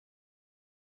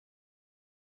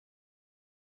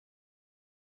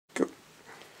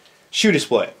Shoe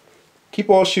display. Keep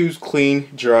all shoes clean,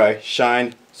 dry,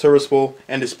 shine, serviceable,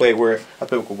 and displayed where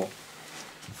applicable.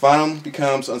 Find them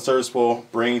becomes unserviceable,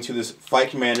 bringing to this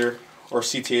flight commander or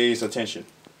CTA's attention.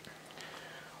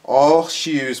 All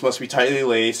shoes must be tightly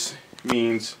laced,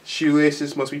 means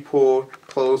shoelaces must be pulled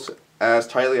close as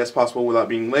tightly as possible without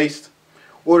being laced.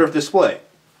 Order of display.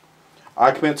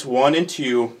 Occupants 1 and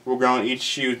 2 will ground each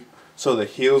shoe so the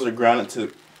heels are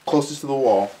grounded closest to the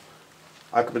wall.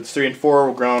 Occupants 3 and 4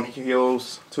 will ground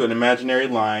heels to an imaginary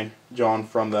line drawn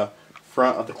from the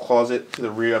front of the closet to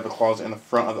the rear of the closet and the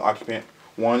front of the occupant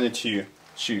 1 and 2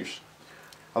 shoes.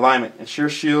 Alignment.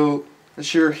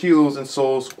 Ensure heels and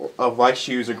soles of like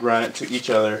shoes are grounded to each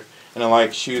other and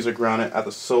alike shoes are grounded at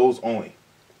the soles only.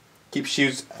 Keep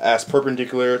shoes as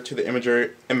perpendicular to the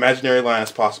imaginary line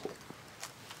as possible.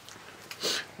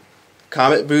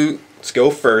 Combat boots go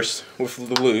first with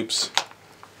the loops.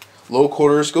 Low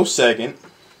quarters go second,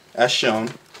 as shown.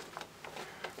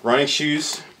 Running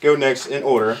shoes go next in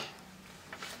order.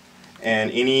 And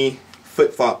any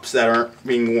flip-flops that aren't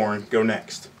being worn go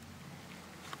next.